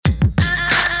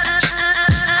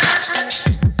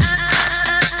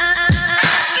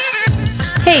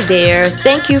Hey there,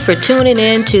 thank you for tuning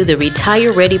in to the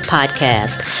Retire Ready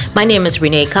podcast. My name is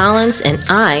Renee Collins and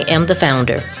I am the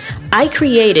founder. I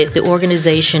created the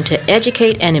organization to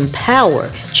educate and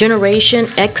empower Generation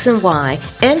X and Y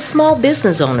and small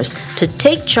business owners to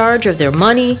take charge of their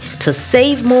money, to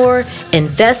save more,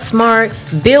 invest smart,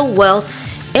 build wealth,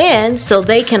 and so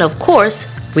they can, of course,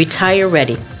 retire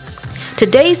ready.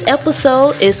 Today's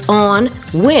episode is on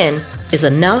when is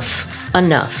enough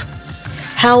enough?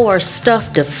 How our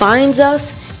stuff defines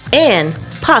us and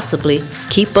possibly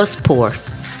keep us poor.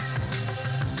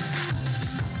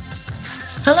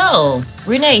 Hello,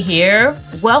 Renee here.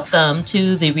 Welcome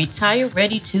to the Retire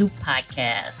Ready 2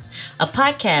 podcast, a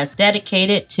podcast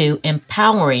dedicated to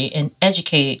empowering and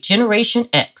educating Generation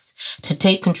X to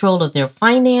take control of their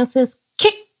finances,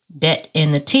 kick debt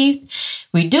in the teeth,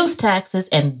 reduce taxes,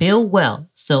 and build wealth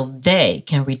so they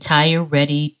can retire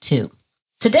ready too.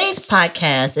 Today's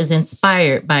podcast is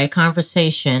inspired by a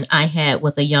conversation I had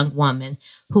with a young woman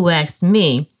who asked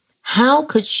me how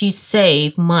could she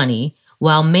save money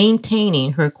while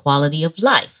maintaining her quality of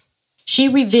life. She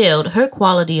revealed her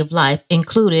quality of life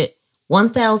included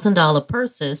 $1,000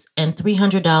 purses and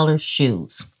 $300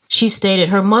 shoes. She stated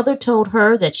her mother told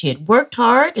her that she had worked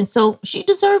hard and so she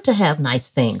deserved to have nice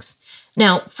things.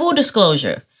 Now, full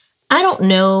disclosure, I don't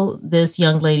know this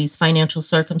young lady's financial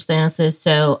circumstances,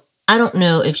 so I don't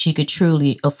know if she could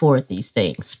truly afford these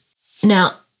things.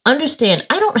 Now, understand,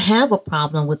 I don't have a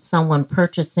problem with someone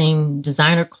purchasing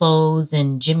designer clothes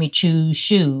and Jimmy Choo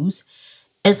shoes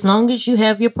as long as you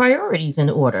have your priorities in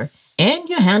order and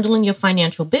you're handling your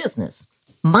financial business.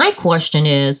 My question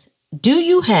is, do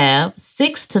you have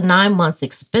 6 to 9 months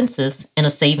expenses in a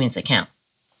savings account?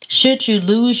 Should you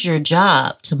lose your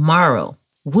job tomorrow,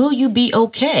 will you be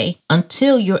okay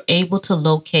until you're able to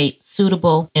locate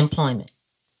suitable employment?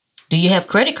 Do you have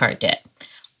credit card debt?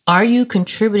 Are you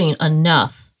contributing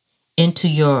enough into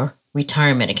your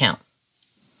retirement account?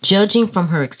 Judging from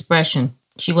her expression,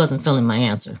 she wasn't feeling my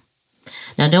answer.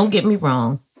 Now, don't get me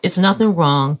wrong. It's nothing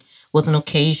wrong with an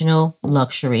occasional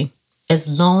luxury as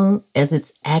long as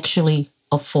it's actually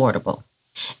affordable.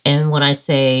 And when I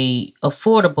say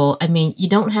affordable, I mean you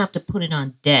don't have to put it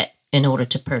on debt in order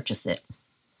to purchase it.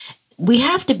 We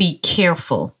have to be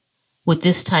careful with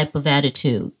this type of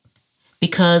attitude,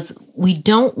 because we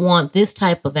don't want this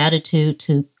type of attitude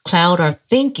to cloud our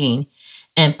thinking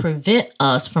and prevent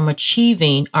us from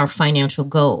achieving our financial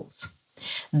goals.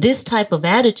 This type of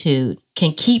attitude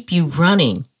can keep you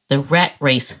running the rat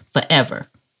race forever.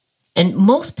 And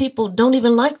most people don't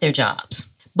even like their jobs,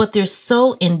 but they're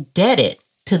so indebted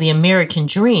to the American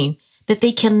dream that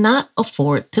they cannot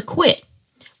afford to quit.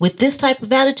 With this type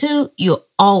of attitude, you'll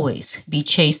always be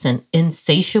chasing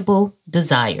insatiable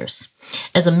desires.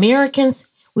 As Americans,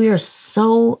 we are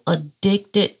so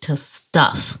addicted to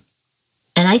stuff.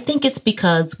 And I think it's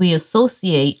because we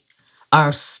associate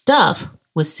our stuff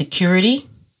with security,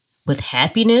 with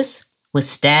happiness, with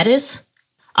status.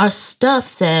 Our stuff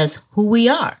says who we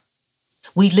are.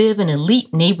 We live in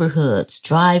elite neighborhoods,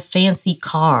 drive fancy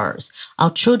cars.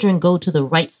 Our children go to the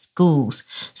right schools.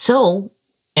 So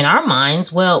in our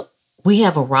minds, well, we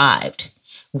have arrived.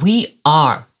 We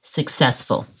are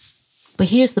successful. But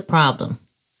here's the problem.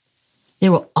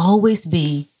 There will always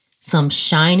be some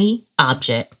shiny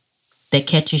object that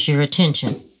catches your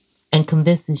attention and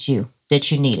convinces you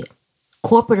that you need it.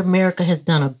 Corporate America has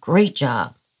done a great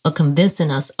job of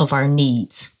convincing us of our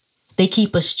needs. They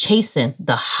keep us chasing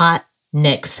the hot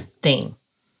next thing.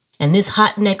 And this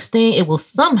hot next thing, it will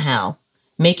somehow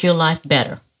make your life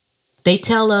better. They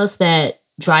tell us that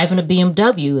driving a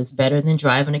BMW is better than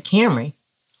driving a Camry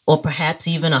or perhaps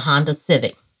even a Honda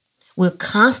Civic. We're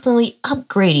constantly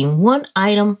upgrading one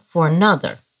item for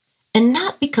another, and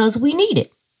not because we need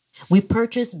it. We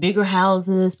purchase bigger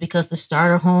houses because the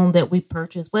starter home that we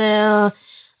purchased,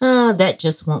 that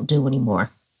just won't do anymore.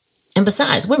 And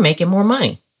besides, we're making more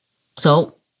money.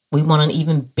 So we want an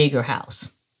even bigger house.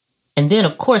 And then,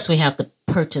 of course, we have to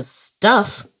purchase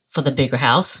stuff for the bigger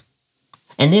house.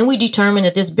 And then we determine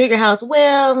that this bigger house,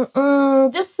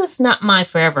 this is not my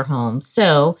forever home.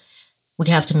 So we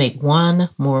have to make one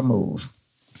more move.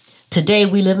 Today,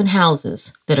 we live in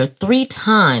houses that are 3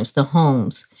 times the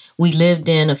homes we lived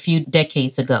in a few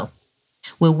decades ago.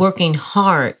 We're working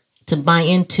hard to buy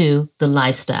into the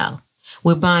lifestyle.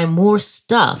 We're buying more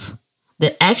stuff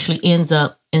that actually ends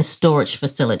up in storage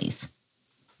facilities.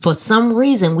 For some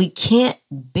reason, we can't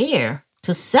bear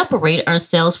to separate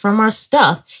ourselves from our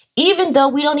stuff, even though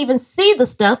we don't even see the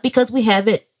stuff because we have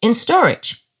it in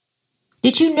storage.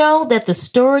 Did you know that the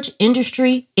storage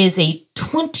industry is a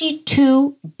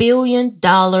 $22 billion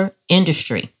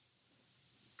industry?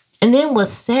 And then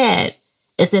what's sad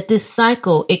is that this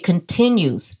cycle, it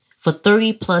continues for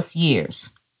 30 plus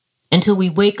years until we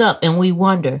wake up and we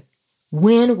wonder,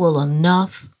 when will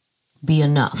enough be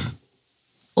enough?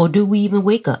 Or do we even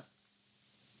wake up?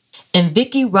 In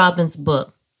Vicki Robbins'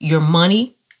 book, Your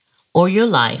Money or Your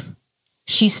Life,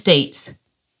 she states,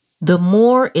 the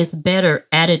more is better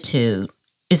attitude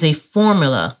is a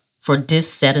formula for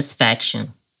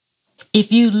dissatisfaction.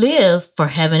 If you live for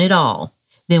having it all,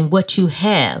 then what you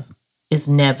have is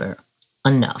never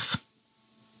enough.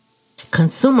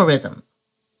 Consumerism.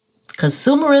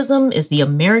 Consumerism is the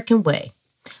American way,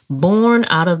 born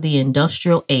out of the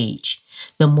industrial age.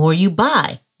 The more you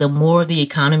buy, the more the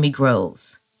economy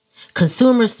grows.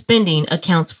 Consumer spending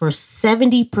accounts for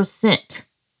 70%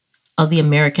 of the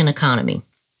American economy.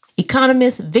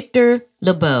 Economist Victor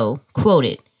Lebow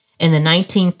quoted in the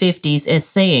 1950s as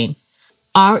saying,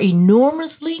 our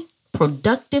enormously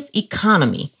productive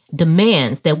economy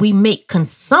demands that we make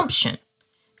consumption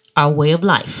our way of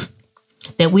life,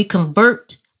 that we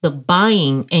convert the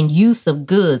buying and use of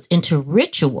goods into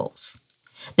rituals,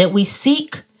 that we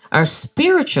seek our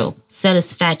spiritual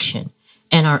satisfaction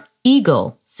and our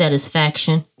ego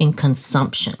satisfaction in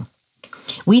consumption.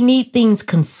 We need things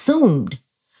consumed,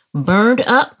 burned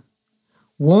up,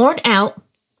 worn out,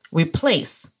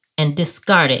 replaced, and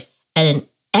discarded at an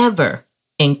ever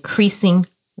increasing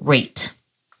rate.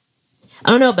 I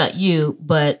don't know about you,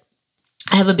 but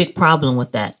I have a big problem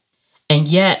with that. And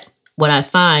yet, what I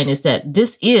find is that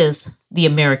this is the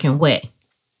American way.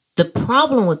 The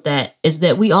problem with that is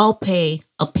that we all pay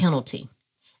a penalty.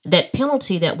 That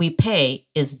penalty that we pay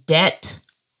is debt,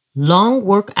 long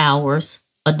work hours,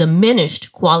 a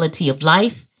diminished quality of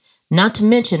life, not to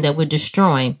mention that we're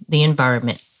destroying the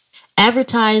environment.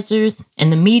 Advertisers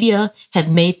and the media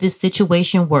have made this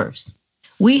situation worse.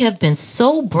 We have been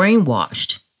so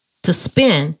brainwashed to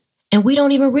spend, and we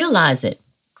don't even realize it.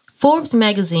 Forbes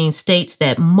magazine states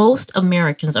that most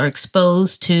Americans are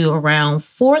exposed to around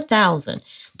 4,000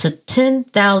 to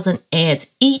 10,000 ads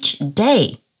each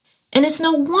day. And it's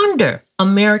no wonder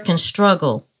Americans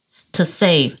struggle to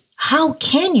save. How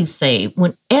can you save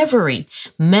when every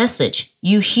message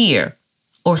you hear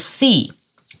or see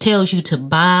tells you to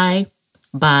buy?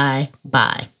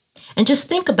 And just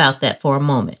think about that for a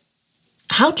moment.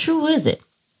 How true is it?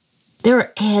 There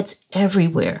are ads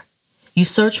everywhere. You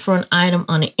search for an item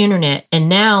on the internet, and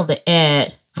now the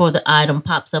ad for the item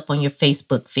pops up on your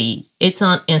Facebook feed. It's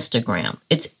on Instagram.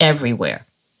 It's everywhere.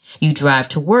 You drive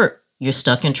to work. You're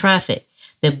stuck in traffic.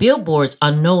 The billboards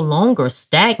are no longer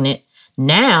stagnant.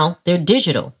 Now they're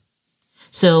digital.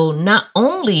 So not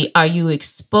only are you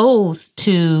exposed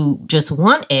to just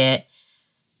one ad,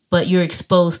 but you're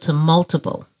exposed to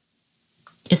multiple.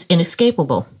 It's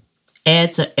inescapable.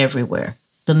 Ads are everywhere.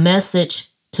 The message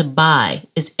to buy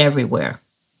is everywhere.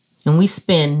 And we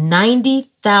spend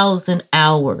 90,000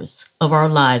 hours of our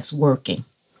lives working.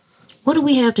 What do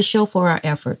we have to show for our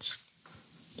efforts?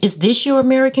 Is this your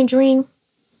American dream?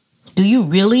 Do you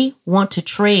really want to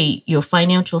trade your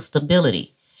financial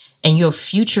stability and your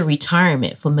future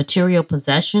retirement for material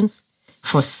possessions,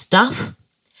 for stuff?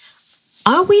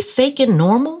 Are we faking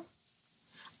normal?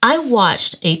 I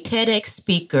watched a TEDx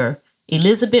speaker,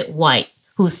 Elizabeth White,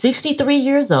 who's 63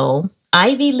 years old,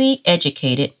 Ivy League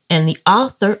educated, and the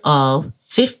author of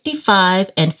 55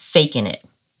 and Faking It.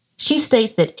 She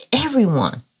states that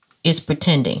everyone is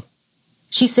pretending.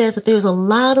 She says that there's a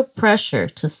lot of pressure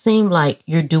to seem like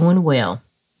you're doing well.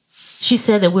 She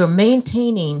said that we're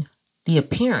maintaining the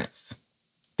appearance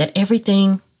that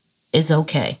everything is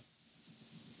okay.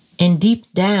 And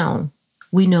deep down,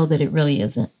 we know that it really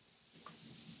isn't.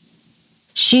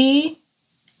 She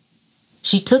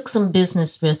took some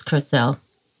business risk herself,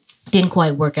 didn't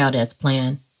quite work out as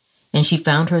planned, and she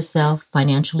found herself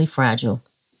financially fragile.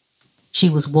 She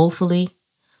was woefully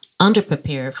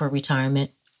underprepared for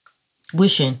retirement,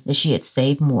 wishing that she had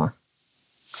saved more.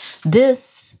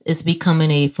 This is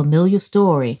becoming a familiar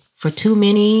story for too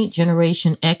many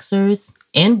Generation Xers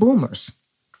and Boomers.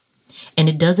 And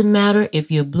it doesn't matter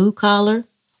if you're blue collar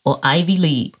or Ivy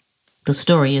League, the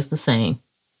story is the same.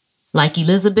 Like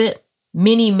Elizabeth,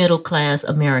 many middle-class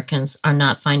Americans are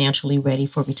not financially ready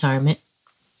for retirement.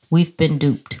 We've been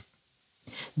duped.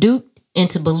 Duped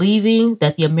into believing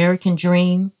that the American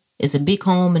dream is a big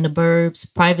home in the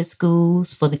burbs, private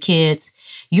schools for the kids,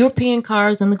 European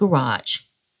cars in the garage.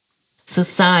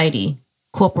 Society,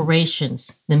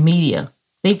 corporations, the media,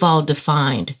 they've all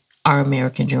defined our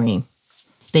American dream.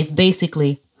 They've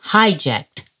basically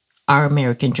hijacked our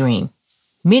American dream.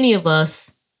 Many of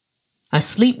us are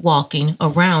sleepwalking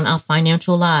around our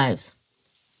financial lives.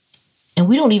 And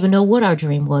we don't even know what our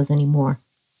dream was anymore.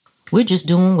 We're just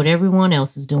doing what everyone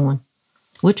else is doing.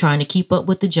 We're trying to keep up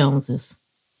with the Joneses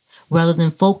rather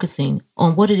than focusing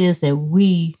on what it is that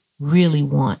we really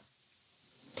want.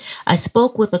 I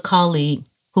spoke with a colleague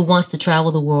who wants to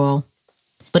travel the world,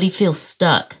 but he feels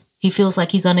stuck. He feels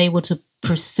like he's unable to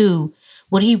pursue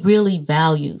what he really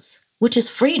values, which is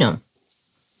freedom.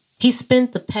 He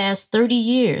spent the past 30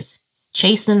 years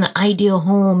chasing the ideal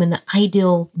home in the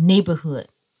ideal neighborhood,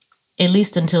 at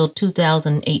least until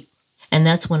 2008. And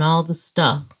that's when all the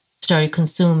stuff started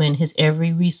consuming his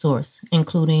every resource,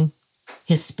 including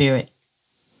his spirit.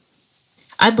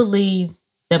 I believe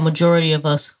that majority of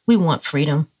us, we want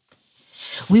freedom.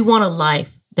 We want a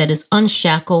life that is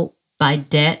unshackled by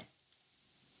debt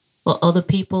or other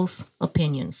people's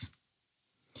opinions.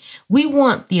 We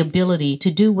want the ability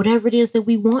to do whatever it is that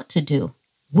we want to do,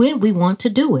 when we want to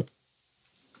do it.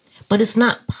 But it's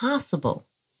not possible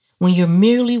when you're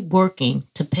merely working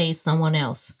to pay someone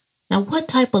else. Now, what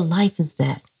type of life is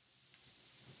that?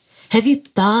 Have you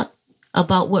thought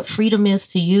about what freedom is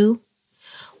to you?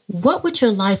 What would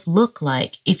your life look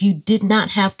like if you did not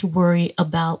have to worry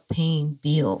about paying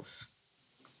bills?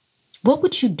 What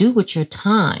would you do with your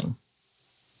time?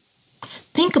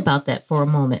 Think about that for a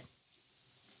moment.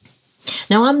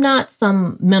 Now, I'm not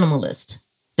some minimalist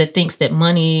that thinks that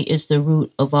money is the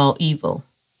root of all evil.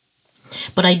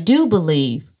 But I do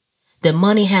believe that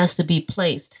money has to be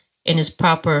placed in its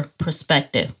proper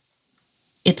perspective.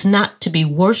 It's not to be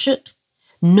worshipped,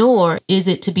 nor is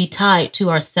it to be tied to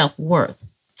our self-worth.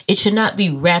 It should not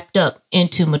be wrapped up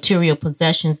into material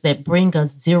possessions that bring us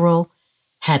zero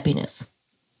happiness.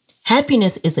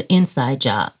 Happiness is an inside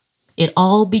job. It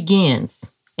all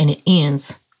begins and it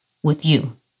ends with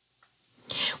you.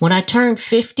 When I turned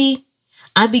 50,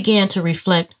 I began to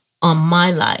reflect on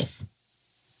my life.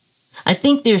 I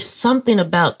think there's something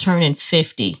about turning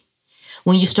 50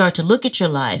 when you start to look at your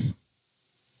life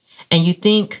and you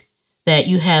think that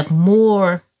you have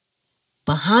more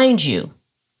behind you,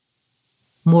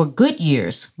 more good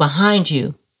years behind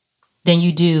you than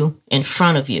you do in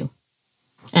front of you.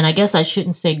 And I guess I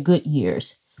shouldn't say good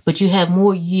years, but you have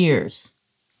more years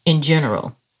in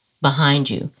general behind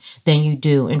you than you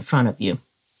do in front of you.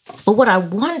 But what I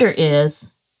wonder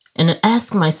is, and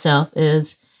ask myself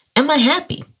is, am I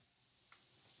happy?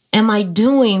 Am I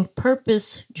doing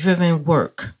purpose-driven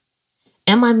work?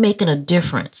 Am I making a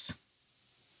difference?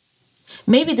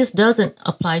 Maybe this doesn't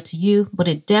apply to you, but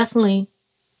it definitely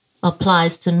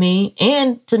applies to me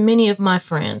and to many of my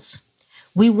friends.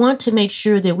 We want to make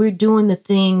sure that we're doing the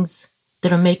things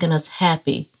that are making us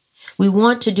happy. We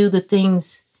want to do the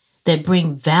things that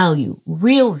bring value,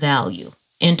 real value,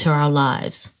 into our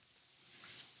lives.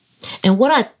 And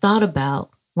what I thought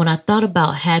about when I thought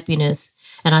about happiness,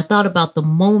 and I thought about the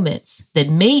moments that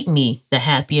made me the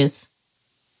happiest,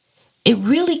 it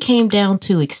really came down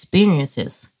to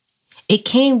experiences. It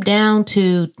came down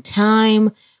to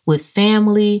time with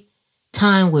family,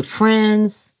 time with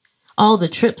friends, all the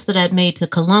trips that I'd made to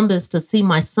Columbus to see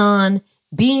my son,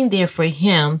 being there for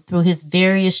him through his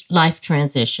various life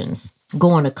transitions,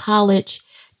 going to college,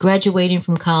 graduating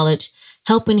from college,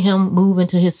 helping him move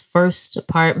into his first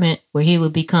apartment where he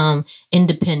would become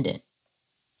independent.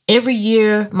 Every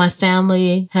year, my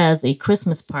family has a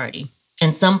Christmas party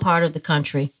in some part of the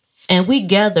country, and we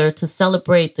gather to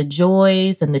celebrate the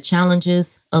joys and the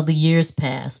challenges of the years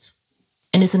past.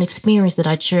 And it's an experience that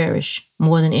I cherish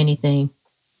more than anything.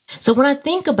 So when I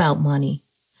think about money,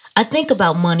 I think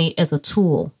about money as a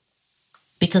tool,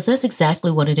 because that's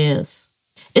exactly what it is.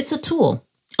 It's a tool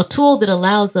that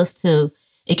allows us to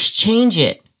exchange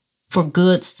it for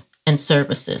goods and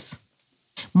services.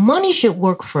 Money should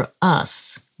work for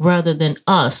us rather than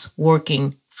us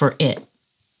working for it.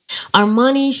 Our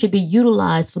money should be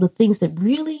utilized for the things that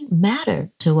really matter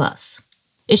to us.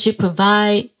 It should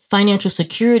provide financial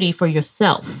security for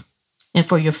yourself and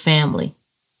for your family.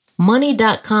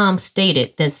 Money.com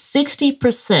stated that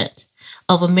 60%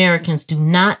 of Americans do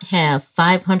not have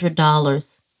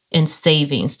 $500 in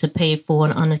savings to pay for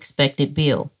an unexpected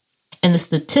bill. And the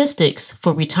statistics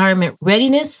for retirement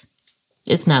readiness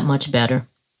is not much better.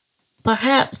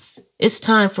 Perhaps it's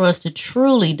time for us to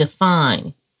truly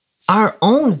define our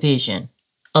own vision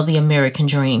of the American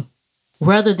dream,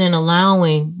 rather than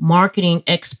allowing marketing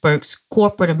experts,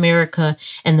 corporate America,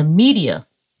 and the media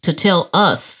to tell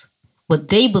us what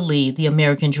they believe the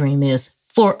American dream is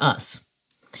for us.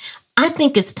 I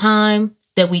think it's time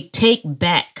that we take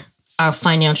back our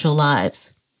financial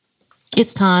lives.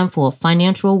 It's time for a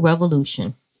financial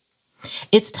revolution.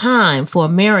 It's time for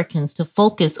Americans to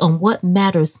focus on what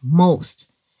matters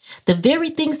most, the very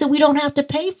things that we don't have to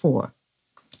pay for.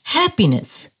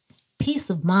 Happiness, peace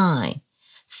of mind,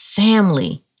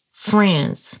 family,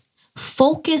 friends.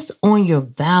 Focus on your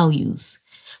values.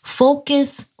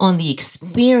 Focus on the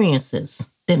experiences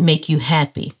that make you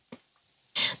happy.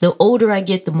 The older I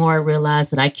get, the more I realize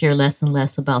that I care less and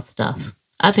less about stuff.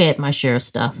 I've had my share of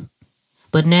stuff.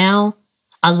 But now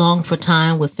I long for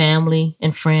time with family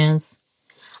and friends.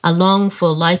 I long for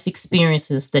life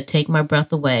experiences that take my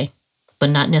breath away, but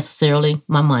not necessarily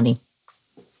my money.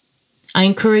 I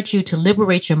encourage you to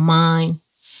liberate your mind,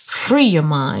 free your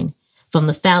mind from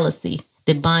the fallacy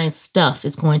that buying stuff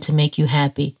is going to make you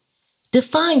happy.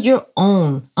 Define your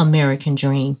own American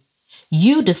dream.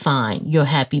 You define your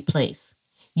happy place.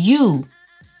 You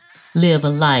live a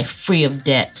life free of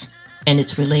debt and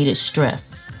its related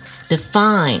stress.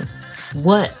 Define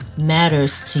what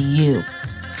matters to you,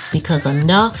 because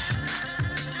enough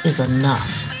is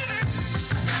enough.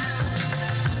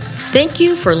 Thank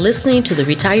you for listening to the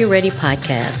Retire Ready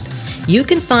podcast. You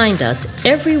can find us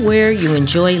everywhere you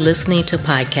enjoy listening to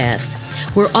podcasts.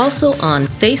 We're also on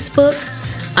Facebook,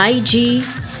 IG,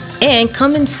 and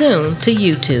coming soon to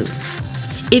YouTube.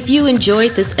 If you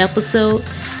enjoyed this episode,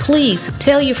 please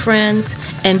tell your friends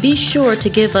and be sure to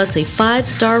give us a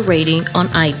 5-star rating on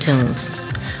iTunes.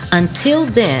 Until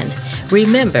then,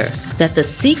 remember that the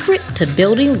secret to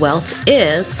building wealth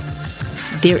is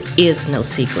there is no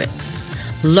secret.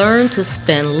 Learn to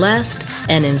spend less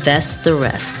and invest the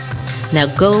rest. Now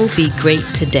go be great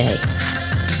today.